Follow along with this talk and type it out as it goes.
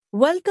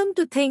Welcome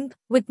to Think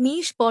with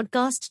Niche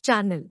podcast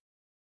channel.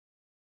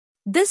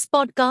 This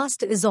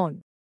podcast is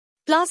on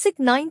classic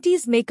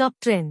 90s makeup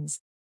trends.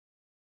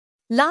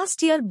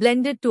 Last year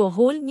blended to a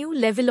whole new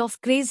level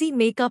of crazy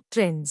makeup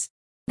trends.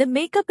 The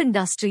makeup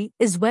industry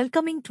is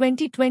welcoming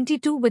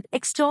 2022 with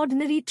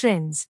extraordinary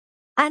trends.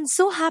 And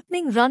so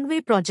happening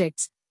runway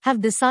projects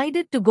have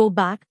decided to go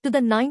back to the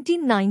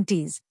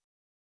 1990s.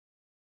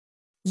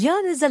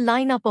 Here is a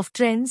lineup of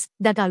trends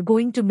that are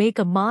going to make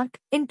a mark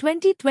in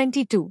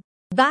 2022.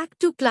 Back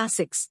to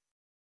classics.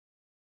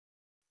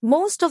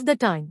 Most of the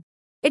time,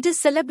 it is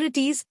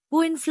celebrities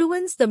who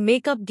influence the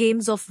makeup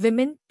games of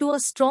women to a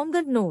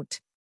stronger note.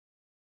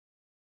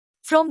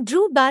 From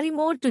Drew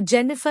Barrymore to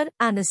Jennifer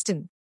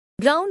Aniston,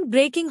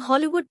 groundbreaking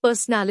Hollywood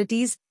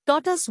personalities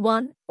taught us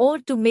one or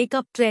two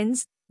makeup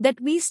trends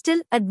that we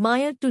still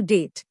admire to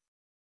date.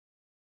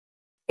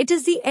 It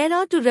is the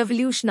era to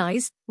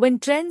revolutionize when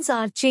trends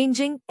are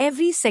changing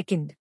every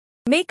second.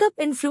 Makeup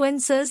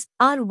influencers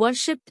are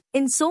worshipped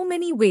in so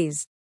many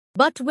ways.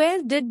 But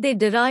where did they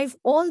derive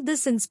all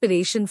this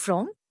inspiration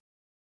from?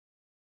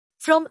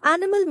 From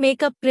animal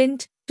makeup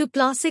print to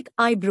classic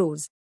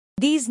eyebrows,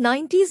 these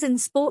 90s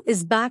inspo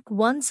is back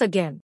once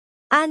again.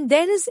 And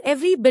there is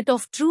every bit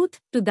of truth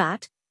to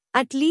that,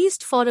 at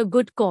least for a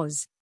good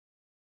cause.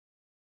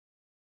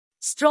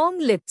 Strong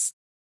lips.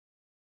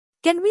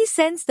 Can we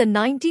sense the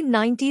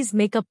 1990s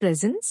makeup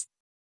presence?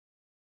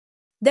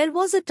 There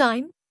was a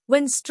time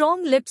when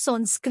strong lips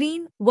on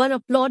screen were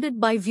applauded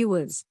by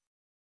viewers.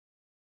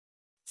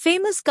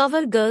 Famous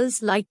cover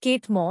girls like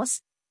Kate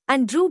Moss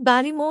and Drew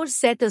Barrymore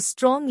set a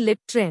strong lip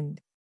trend.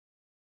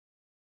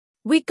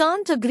 We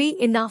can't agree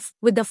enough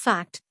with the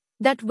fact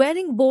that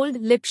wearing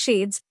bold lip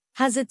shades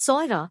has its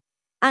aura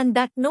and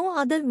that no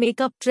other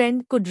makeup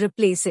trend could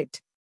replace it.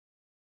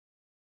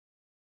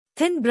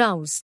 Thin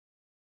brows.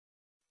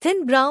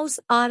 Thin brows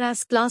are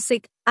as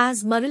classic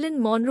as Marilyn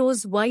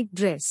Monroe's white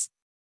dress.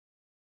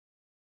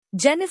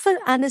 Jennifer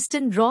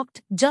Aniston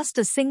rocked just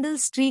a single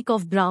streak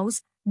of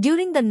brows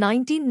during the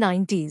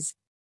 1990s.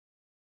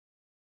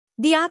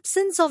 The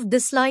absence of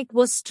dislike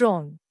was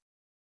strong.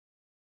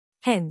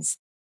 Hence,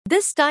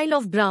 this style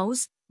of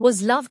brows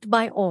was loved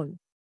by all.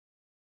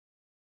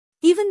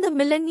 Even the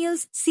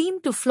millennials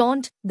seem to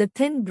flaunt the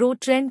thin brow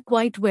trend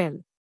quite well.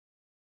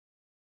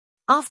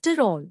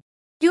 After all,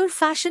 pure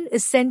fashion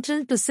is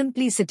central to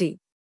simplicity.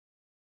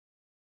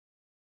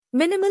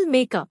 Minimal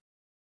makeup.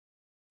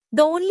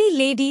 The only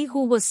lady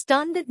who was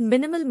stunned at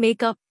minimal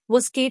makeup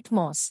was Kate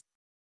Moss.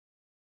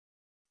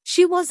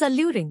 She was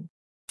alluring,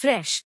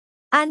 fresh,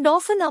 and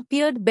often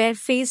appeared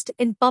barefaced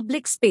in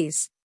public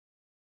space.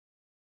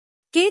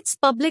 Kate's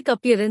public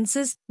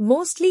appearances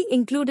mostly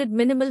included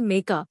minimal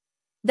makeup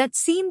that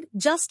seemed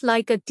just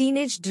like a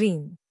teenage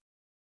dream.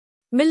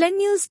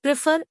 Millennials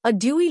prefer a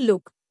dewy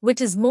look, which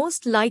is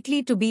most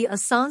likely to be a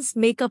sans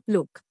makeup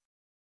look.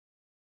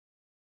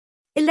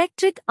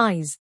 Electric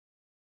eyes.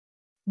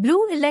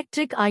 Blue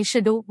electric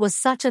eyeshadow was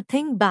such a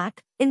thing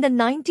back in the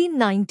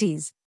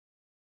 1990s.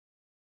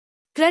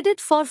 Credit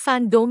for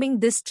fandoming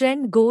this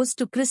trend goes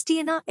to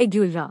Christina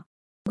Aguilera,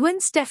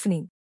 Gwen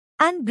Stefani,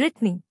 and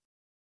Britney.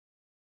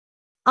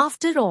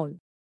 After all,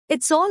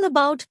 it's all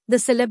about the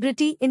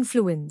celebrity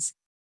influence.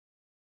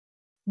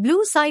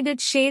 Blue-sided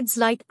shades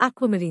like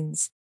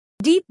aquamarines,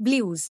 deep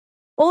blues,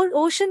 or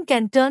ocean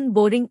can turn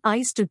boring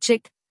eyes to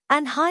chic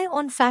and high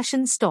on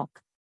fashion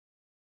stock.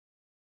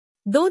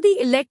 Though the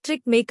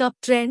electric makeup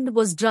trend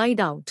was dried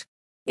out,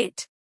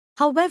 it,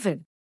 however,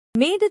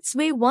 made its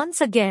way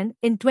once again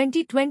in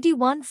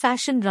 2021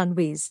 fashion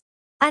runways,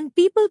 and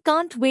people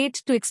can't wait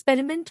to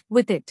experiment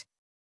with it.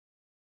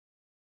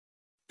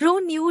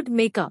 Pro-nude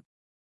makeup.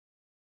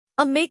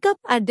 A makeup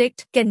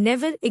addict can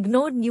never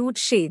ignore nude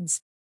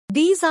shades.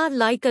 These are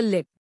like a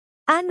lip,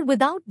 and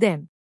without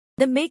them,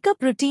 the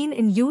makeup routine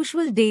in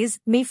usual days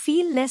may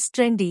feel less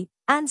trendy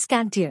and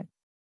scantier.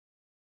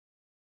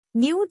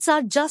 Nudes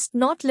are just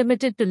not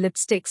limited to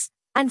lipsticks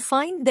and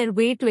find their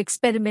way to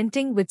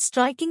experimenting with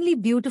strikingly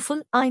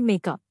beautiful eye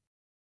makeup.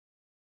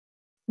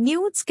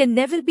 Nudes can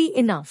never be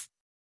enough.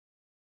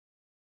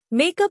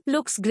 Makeup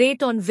looks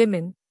great on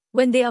women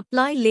when they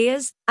apply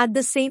layers at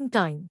the same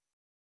time.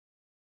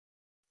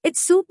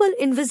 It's super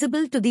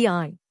invisible to the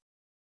eye.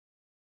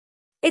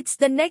 It's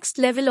the next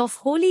level of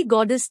holy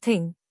goddess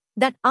thing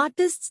that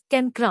artists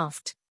can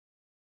craft.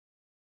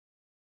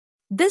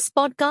 This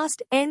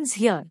podcast ends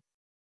here.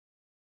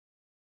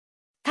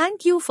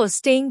 Thank you for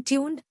staying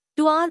tuned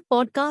to our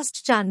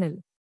podcast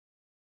channel.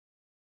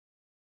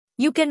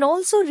 You can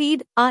also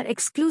read our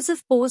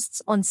exclusive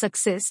posts on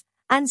success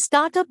and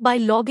startup by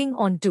logging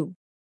on to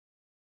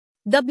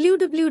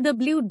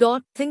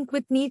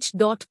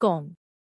www.thinkwithniche.com.